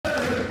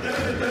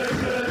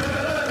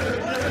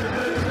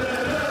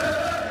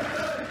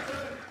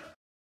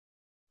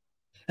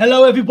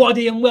Hello,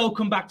 everybody, and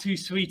welcome back to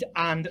Sweet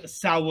and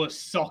Sour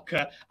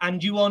Soccer.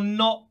 And you are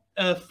not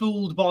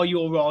fooled by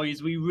your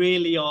eyes. We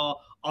really are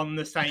on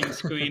the same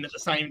screen at the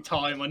same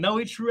time. I know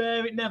it's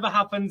rare, it never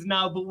happens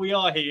now, but we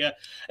are here.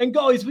 And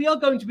guys, we are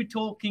going to be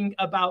talking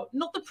about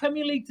not the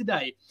Premier League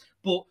today,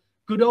 but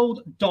good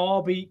old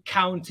Derby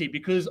County,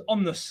 because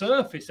on the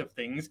surface of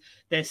things,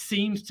 there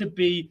seems to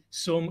be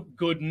some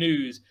good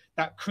news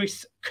that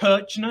Chris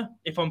Kirchner,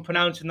 if I'm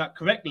pronouncing that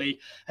correctly,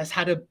 has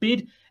had a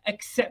bid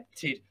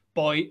accepted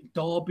by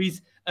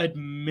Derby's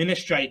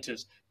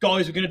administrators.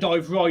 Guys, we're going to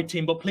dive right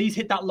in, but please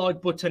hit that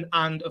like button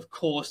and, of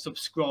course,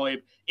 subscribe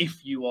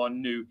if you are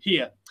new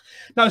here.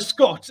 Now,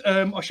 Scott,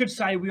 I should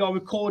say we are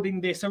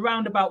recording this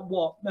around about,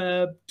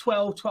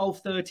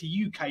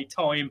 12:30 UK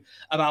time.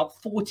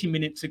 About 40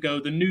 minutes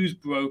ago, the news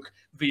broke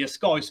via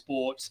Sky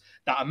Sports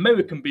that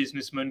American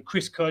businessman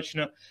Chris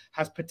Kirchner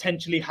has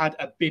potentially had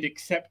a bid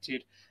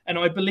accepted. And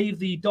I believe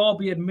the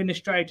Derby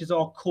administrators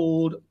are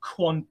called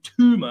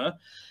Quantuma.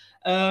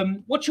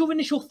 What's your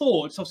initial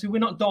thoughts? Obviously, we're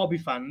not Derby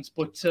fans,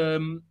 but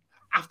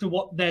after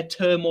what their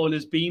turmoil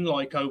has been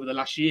like over the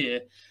last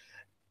year,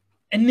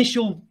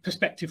 initial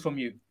perspective from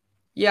you.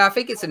 Yeah, I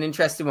think it's an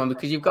interesting one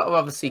because you've got to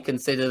obviously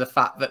consider the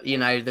fact that, you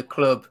know, the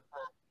club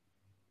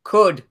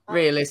could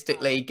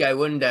realistically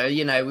go under.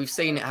 You know, we've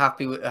seen it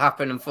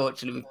happen,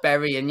 unfortunately, with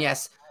Bury. And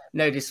yes,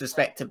 no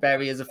disrespect to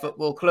Bury as a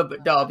football club,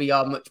 but Derby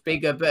are much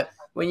bigger. But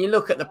when you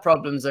look at the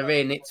problems they're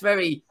in, it's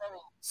very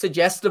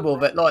suggestible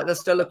that like there's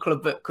still a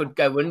club that could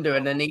go under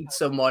and they need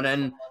someone,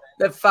 and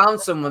they've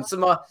found someone.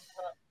 So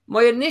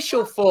my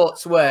initial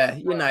thoughts were,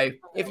 you know,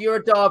 if you're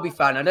a Derby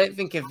fan, I don't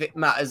think if it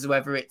matters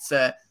whether it's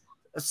a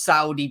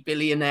Saudi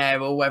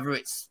billionaire or whether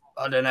it's,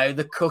 I don't know,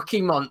 the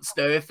Cookie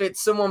Monster. If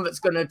it's someone that's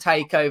going to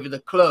take over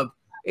the club,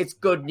 it's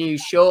good news,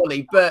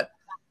 surely. But,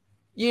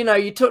 you know,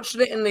 you touched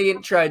on it in the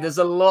intro. There's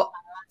a lot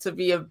to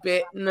be a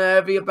bit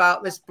nervy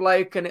about this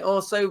bloke, and it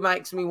also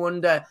makes me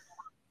wonder,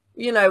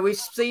 you know, we've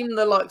seen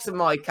the likes of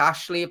Mike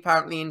Ashley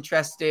apparently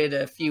interested.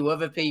 A few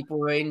other people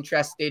were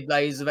interested.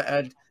 Those that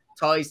had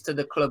ties to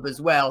the club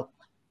as well.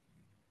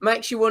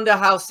 Makes you wonder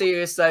how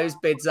serious those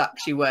bids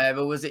actually were,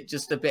 or was it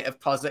just a bit of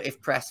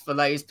positive press for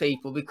those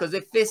people? Because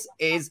if this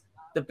is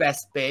the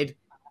best bid,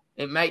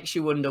 it makes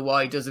you wonder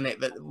why, doesn't it?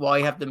 But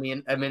why have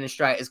the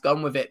administrators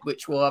gone with it?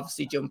 Which we'll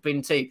obviously jump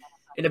into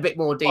in a bit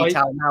more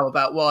detail now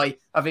about why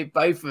I think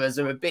both of us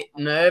are a bit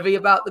nervy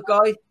about the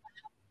guy.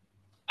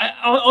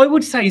 I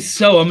would say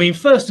so. I mean,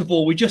 first of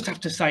all, we just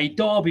have to say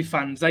Derby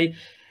fans,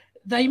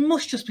 they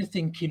must just be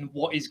thinking,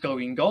 what is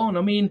going on?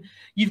 I mean,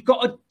 you've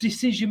got a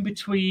decision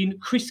between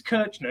Chris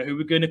Kirchner, who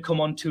we're going to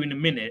come on to in a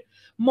minute,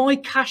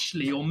 Mike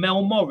Ashley or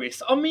Mel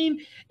Morris. I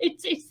mean,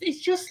 it's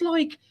just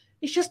like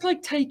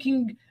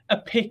taking a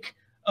pick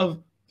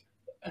of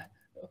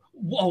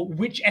well,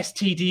 which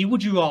STD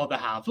would you rather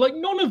have? Like,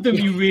 none of them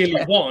you really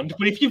want,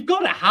 but if you've got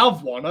to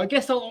have one, I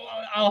guess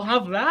I'll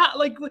have that.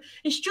 Like,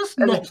 it's just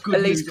not good.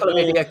 At least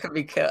chlamydia could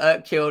be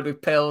cured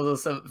with pills or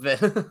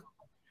something.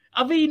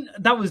 I mean,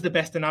 that was the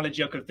best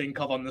analogy I could think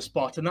of on the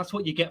spot, and that's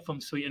what you get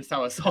from Sweet and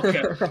Sour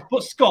Soccer.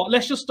 But Scott,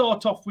 let's just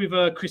start off with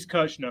Chris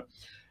Kirchner.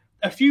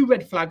 A few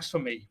red flags for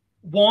me.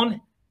 One,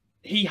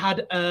 he's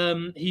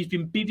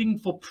been bidding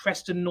for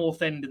Preston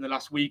North End in the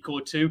last week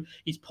or two.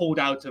 He's pulled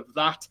out of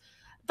that.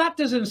 That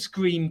doesn't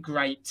scream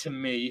great to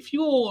me. If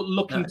you're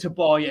looking to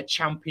buy a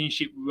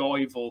championship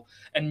rival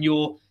and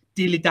you're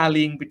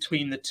dilly-dallying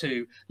between the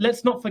two,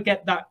 let's not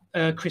forget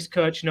that Chris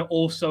Kirchner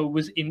also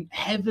was in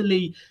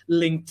heavily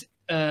linked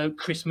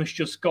Christmas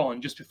just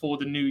gone, just before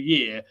the new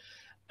year.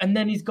 And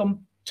then he's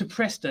gone to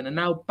Preston and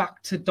now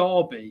back to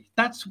Derby.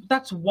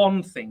 That's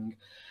one thing.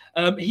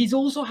 He's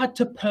also had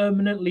to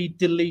permanently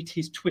delete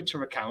his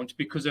Twitter account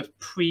because of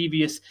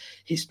previous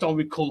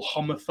historical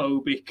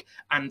homophobic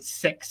and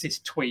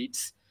sexist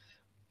tweets.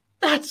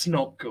 That's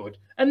not good.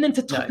 And then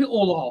to top it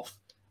all off,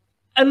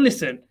 and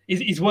listen,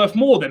 he's worth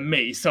more than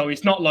me, so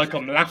it's not like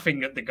I'm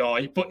laughing at the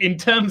guy, but in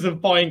terms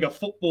of buying a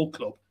football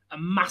club, a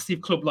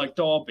massive club like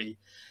Derby,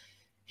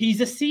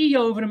 he's a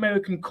CEO of an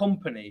American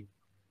company,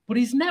 but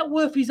his net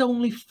worth is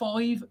only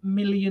 $5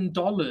 million,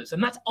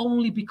 and that's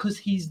only because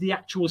he's the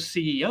actual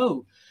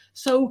CEO.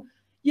 So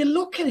you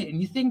look at it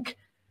and you think,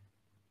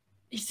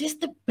 is this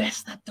the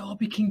best that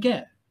Derby can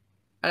get?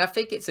 And I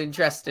think it's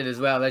interesting as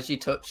well, as you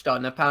touched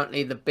on,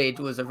 apparently the bid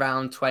was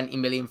around 20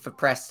 million for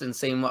Preston,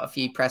 seeing what a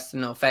few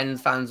Preston North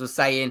End fans were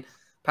saying.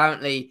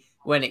 Apparently,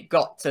 when it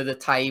got to the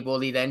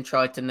table, he then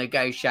tried to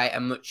negotiate a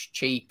much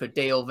cheaper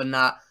deal than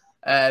that.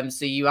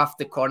 So you have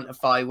to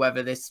quantify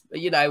whether this,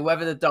 you know,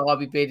 whether the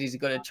Derby bid is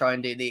going to try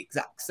and do the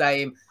exact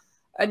same.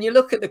 And you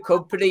look at the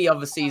company,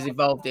 obviously he's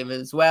involved in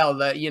as well,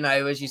 that, you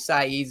know, as you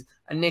say, his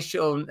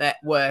initial net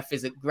worth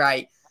isn't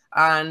great.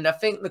 And I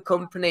think the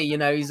company, you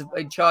know, he's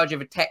in charge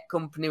of a tech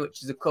company,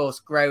 which is, of course,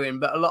 growing,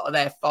 but a lot of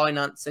their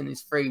financing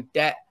is through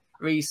debt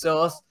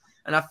resource.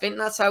 And I think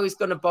that's how he's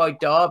going to buy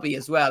Derby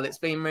as well. It's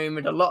been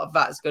rumoured a lot of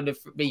that's going to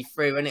be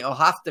through, and it'll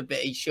have to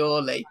be,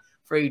 surely,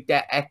 through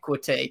debt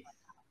equity.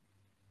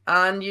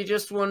 And you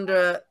just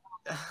wonder,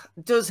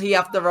 does he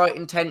have the right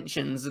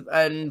intentions?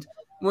 And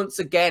once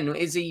again,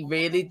 is he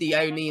really the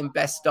only and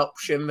best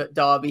option that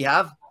Derby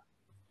have?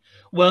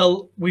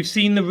 Well, we've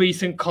seen the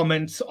recent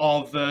comments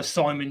of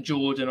Simon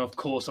Jordan, of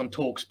course, on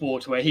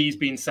TalkSport, where he's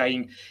been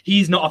saying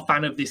he's not a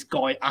fan of this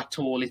guy at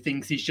all. He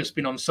thinks he's just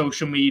been on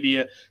social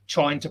media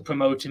trying to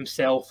promote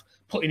himself,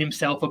 putting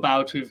himself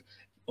about with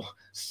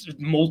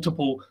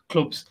multiple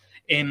clubs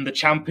in the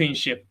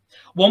Championship.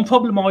 One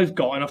problem I've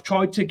got, and I've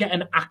tried to get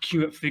an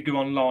accurate figure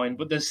online,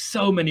 but there's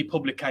so many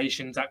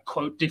publications that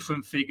quote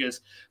different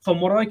figures.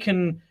 From what I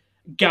can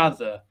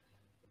gather,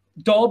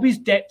 Derby's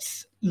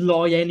debts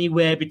lie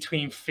anywhere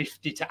between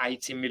 50 to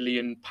 80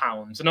 million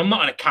pounds. And I'm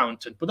not an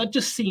accountant, but that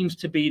just seems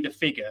to be the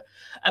figure.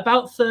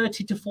 About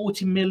 30 to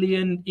 40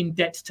 million in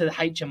debts to the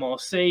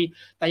HMRC.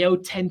 They owe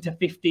 10 to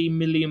 15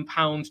 million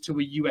pounds to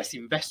a US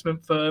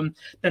investment firm.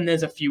 Then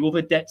there's a few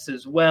other debts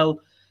as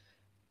well.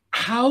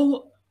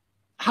 How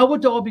are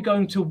Derby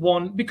going to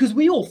want? Because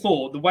we all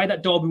thought the way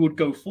that Derby would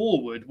go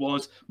forward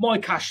was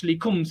Mike Ashley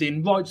comes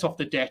in, writes off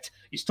the debt,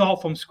 you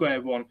start from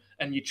square one,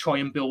 and you try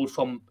and build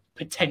from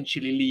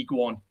potentially League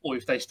One, or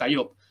if they stay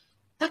up.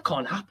 That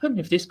can't happen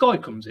if this guy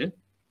comes in.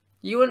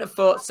 You wouldn't have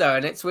thought so,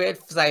 and it's weird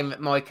for saying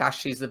that Mike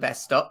Ashley's the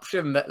best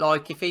option, but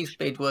like if his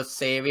bid was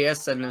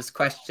serious and there's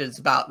questions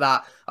about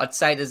that, I'd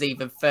say there's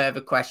even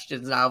further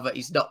questions now that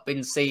he's not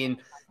been seen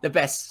the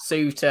best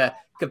suitor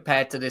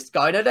compared to this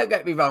guy. Now, don't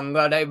get me wrong,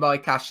 I know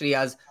Mike Ashley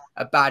has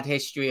a bad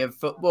history of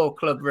football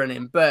club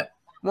running, but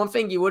one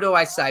thing you would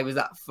always say with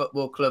that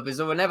football club is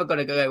that we're never going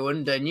to go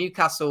under.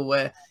 Newcastle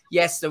were,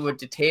 yes, they were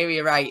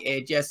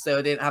deteriorated, yes,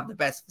 they didn't have the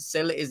best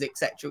facilities,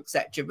 etc.,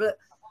 etc., but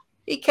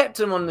he kept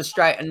them on the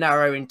straight and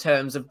narrow in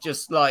terms of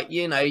just like,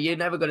 you know, you're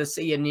never going to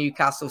see a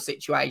Newcastle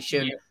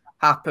situation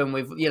happen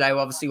with, you know,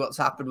 obviously what's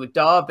happened with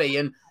Derby.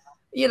 And,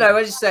 you know,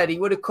 as you said, he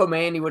would have come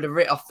in, he would have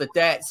written off the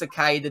debts.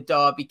 Okay, the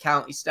Derby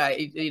County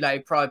State, you know,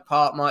 Pride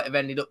Park might have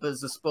ended up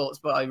as a Sports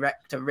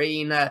Direct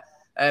arena.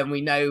 And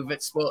we know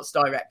that Sports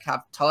Direct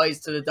have ties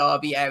to the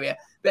Derby area.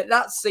 But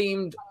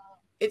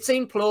it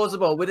seemed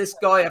plausible. With this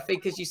guy, I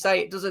think, as you say,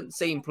 it doesn't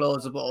seem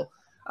plausible.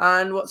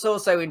 And what's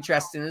also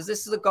interesting is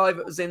this is a guy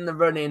that was in the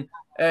running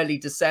early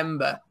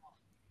December,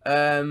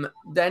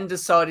 then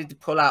decided to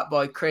pull out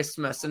by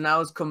Christmas, and now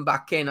has come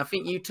back in. I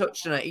think you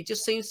touched on it. He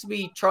just seems to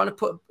be trying to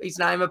put his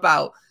name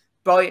about,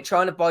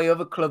 trying to buy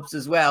other clubs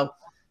as well.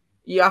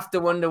 You have to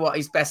wonder what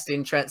his best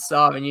interests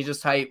are, and you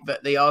just hope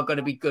that they are going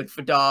to be good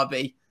for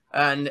Derby,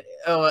 and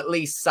or at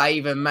least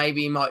save them.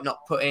 Maybe he might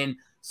not put in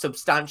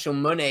substantial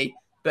money,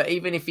 but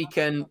even if he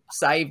can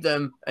save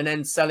them and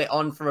then sell it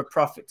on for a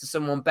profit to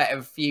someone better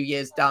a few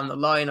years down the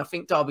line, I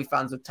think Derby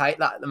fans would take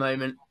that at the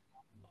moment.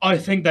 I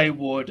think they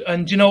would.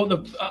 And you know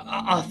what?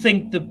 I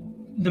think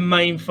the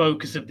main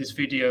focus of this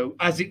video,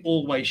 as it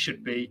always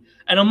should be,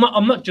 and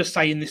I'm not just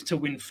saying this to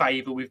win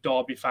favour with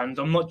Derby fans.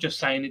 I'm not just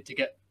saying it to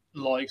get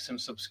likes and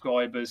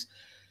subscribers.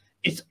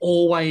 It's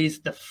always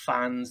the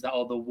fans that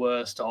are the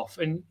worst off.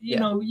 And, you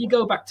know, you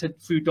go back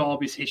through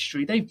Derby's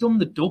history, they've done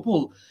the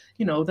double.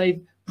 You know,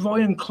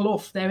 Brian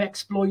Clough, their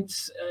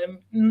exploits,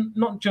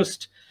 not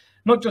just,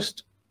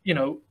 you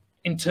know,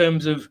 in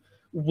terms of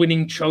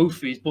winning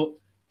trophies, but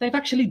they've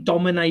actually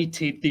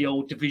dominated the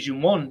old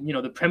Division 1, you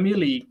know, the Premier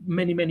League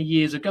many, many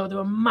years ago. They're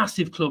a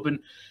massive club, and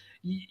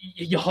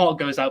your heart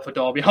goes out for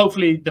Derby.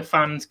 Hopefully the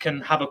fans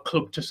can have a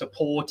club to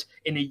support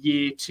in a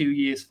year, 2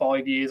 years,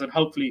 5 years, and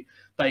hopefully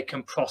they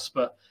can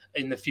prosper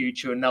in the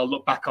future, and they'll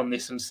look back on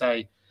this and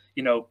say,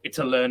 you know, it's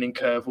a learning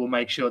curve. We'll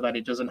make sure that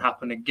it doesn't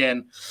happen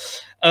again.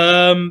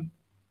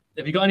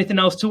 Have you got anything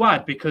else to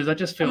add? Because I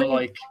just feel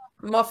like...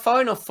 My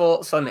final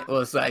thoughts on it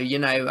was, though, you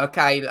know,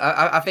 okay,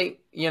 I think,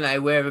 you know,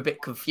 we're a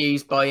bit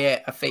confused by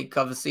it. I think,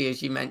 obviously,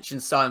 as you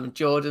mentioned, Simon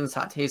Jordan's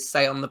had his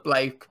say on the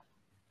bloke.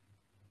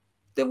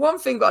 The one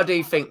thing that I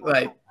do think,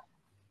 though,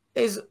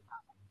 is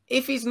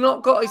if he's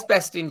not got his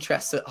best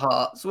interests at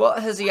heart,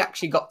 what has he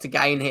actually got to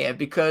gain here?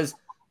 Because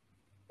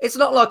it's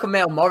not like a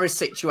Mel Morris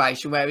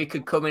situation where he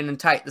could come in and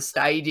take the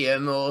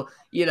stadium, or,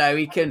 you know,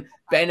 he can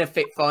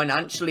benefit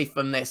financially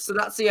from this. So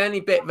that's the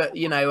only bit that,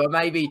 you know, or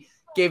maybe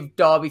give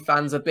Derby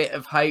fans a bit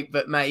of hope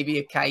that maybe,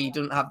 okay, he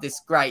doesn't have this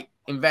great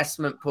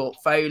investment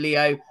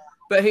portfolio,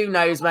 but who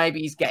knows, maybe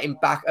he's getting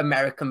back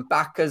American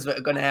backers that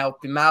are going to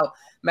help him out.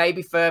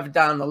 Maybe further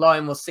down the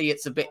line, we'll see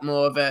it's a bit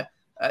more of a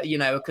you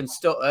know,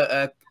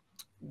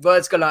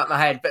 words go out of my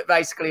head, but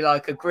basically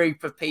like a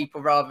group of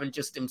people rather than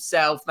just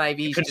himself.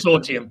 Maybe he's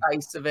consortium. Just the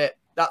face of it.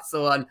 That's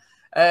the one.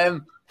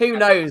 Who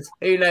knows?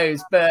 Who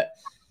knows? But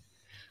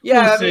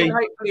yeah, I mean,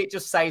 hopefully it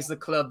just saves the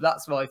club.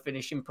 That's my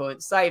finishing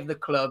point. Save the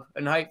club,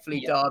 and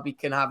hopefully Derby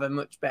can have a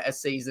much better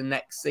season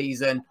next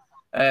season.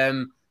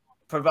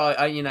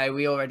 Provide, you know,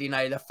 we already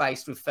know they're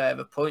faced with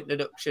further point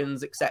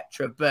deductions,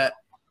 etc., but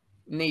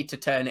need to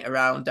turn it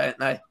around, don't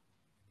they?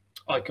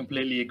 I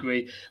completely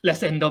agree.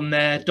 Let's end on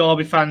there.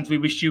 Derby fans, we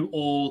wish you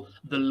all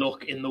the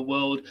luck in the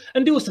world.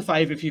 And do us a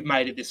favour, if you've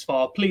made it this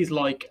far, please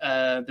like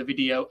the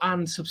video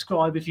and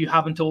subscribe if you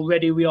haven't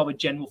already. We are a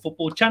general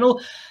football channel,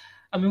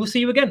 and we will see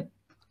you again.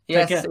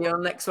 Yes, see you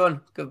on the next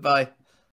one. Goodbye.